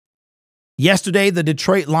Yesterday, the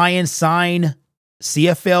Detroit Lions signed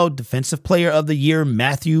CFL Defensive Player of the Year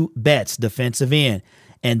Matthew Betts, defensive end.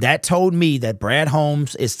 And that told me that Brad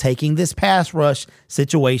Holmes is taking this pass rush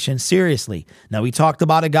situation seriously. Now, we talked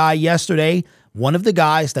about a guy yesterday, one of the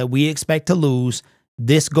guys that we expect to lose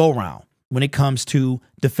this go-round when it comes to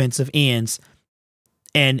defensive ends,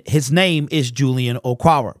 and his name is Julian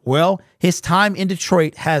Okwara. Well, his time in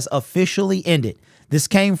Detroit has officially ended. This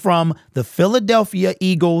came from the Philadelphia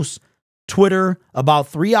Eagles Twitter about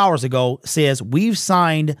 3 hours ago. Says, we've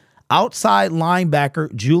signed outside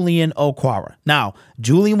linebacker Julian Okwara. Now,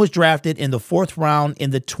 Julian was drafted in the 4th round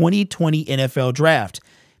in the 2020 NFL draft.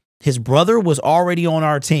 His brother was already on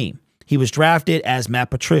our team. He was drafted as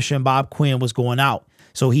Matt Patricia and Bob Quinn was going out.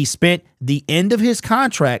 So he spent the end of his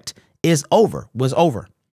contract was over.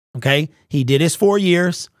 Okay. He did his 4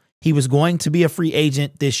 years. He was going to be a free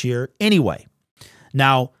agent this year anyway.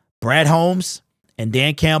 Now, Brad Holmes and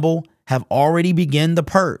Dan Campbell have already begun the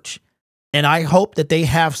purge. And I hope that they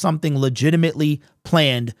have something legitimately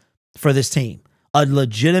planned for this team, a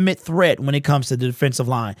legitimate threat when it comes to the defensive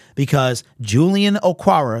line, because Julian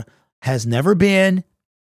Okwara has never been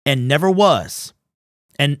and never was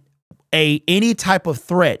any type of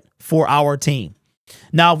threat for our team.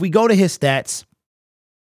 Now, if we go to his stats,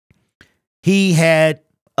 he had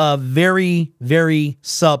a very, very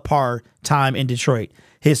subpar time in Detroit.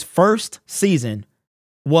 His first season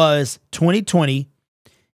was 2020.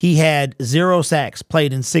 He had 0 sacks,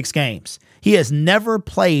 played in 6 games. He has never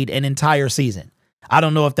played an entire season. I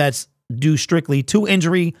don't know if that's due strictly to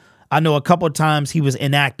injury. I know a couple of times he was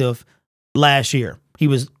inactive last year. He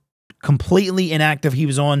was completely inactive. He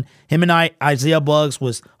was on, him and Isaiah Buggs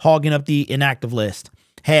was hogging up the inactive list.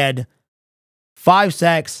 Had 5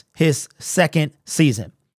 sacks his second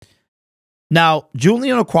season. Now,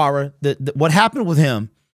 Julian Okwara, what happened with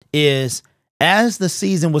him is, as the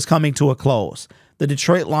season was coming to a close, the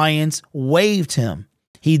Detroit Lions waived him.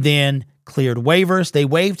 He then cleared waivers. They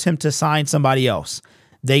waived him to sign somebody else.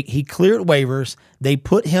 He cleared waivers. They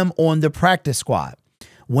put him on the practice squad.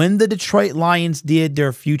 When the Detroit Lions did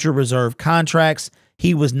their future reserve contracts,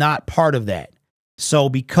 he was not part of that. So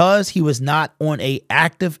because he was not on an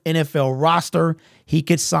active NFL roster, he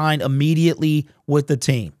could sign immediately with the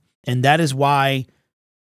team. And that is why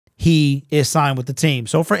he is signed with the team.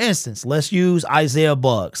 So, for instance, let's use Isaiah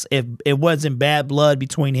Buggs. If it wasn't bad blood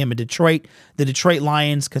between him and Detroit, the Detroit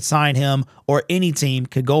Lions could sign him, or any team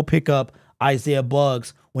could go pick up Isaiah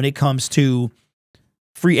Buggs when it comes to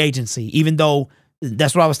free agency, even though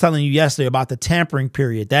that's what I was telling you yesterday about the tampering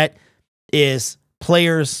period. That is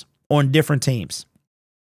players on different teams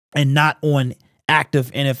and not on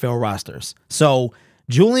active NFL rosters. So,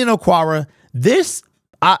 Julian Okwara,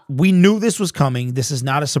 we knew this was coming. This is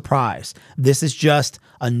not a surprise. This is just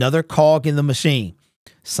another cog in the machine.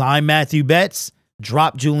 Sign Matthew Betts,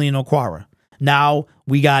 drop Julian Okwara. Now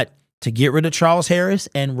we got to get rid of Charles Harris,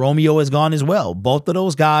 and Romeo is gone as well. Both of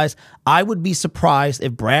those guys, I would be surprised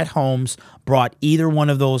if Brad Holmes brought either one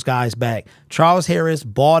of those guys back. Charles Harris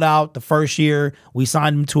bought out the first year. We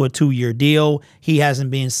signed him to a 2-year deal. He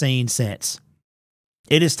hasn't been seen since.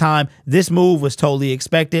 It is time. This move was totally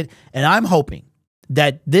expected, and I'm hoping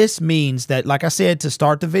that this means that, like I said to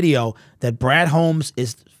start the video, that Brad Holmes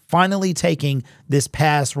is finally taking this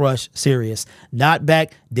pass rush serious. Not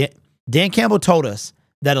back. Dan Campbell told us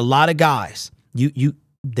that a lot of guys,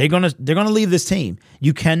 they're gonna leave this team.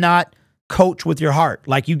 You cannot coach with your heart.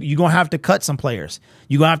 Like you're gonna have to cut some players.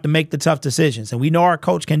 You're gonna have to make the tough decisions, and we know our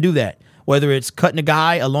coach can do that. Whether it's cutting a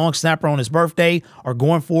guy, a long snapper on his birthday, or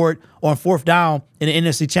going for it on 4th down in an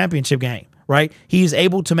NFC Championship game, right? He's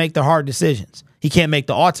able to make the hard decisions. He can't make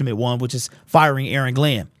the ultimate one, which is firing Aaron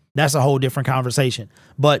Glenn. That's a whole different conversation.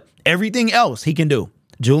 But everything else he can do.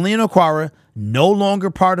 Julian Okwara, no longer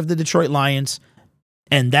part of the Detroit Lions,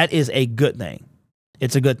 and that is a good thing.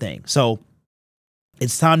 It's a good thing. So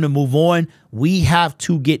it's time to move on. We have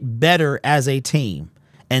to get better as a team,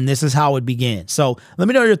 and this is how it begins. So let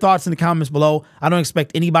me know your thoughts in the comments below. I don't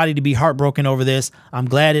expect anybody to be heartbroken over this. I'm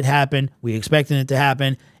glad it happened. We expecting it to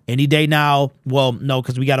happen any day now. Well, no,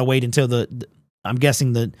 because we got to wait until I'm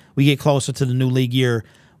guessing that we get closer to the new league year.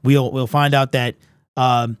 We'll find out that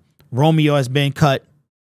Romeo has been cut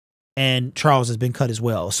and Charles has been cut as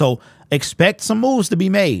well. So expect some moves to be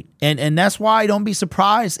made. And that's why don't be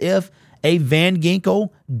surprised if a Van Ginkel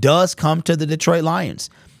does come to the Detroit Lions.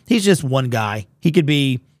 He's just one guy. It could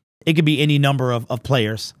be any number of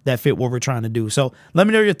players that fit what we're trying to do. So let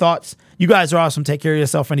me know your thoughts. You guys are awesome. Take care of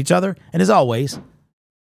yourself and each other. And as always,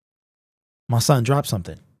 my son dropped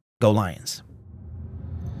something. Go Lions.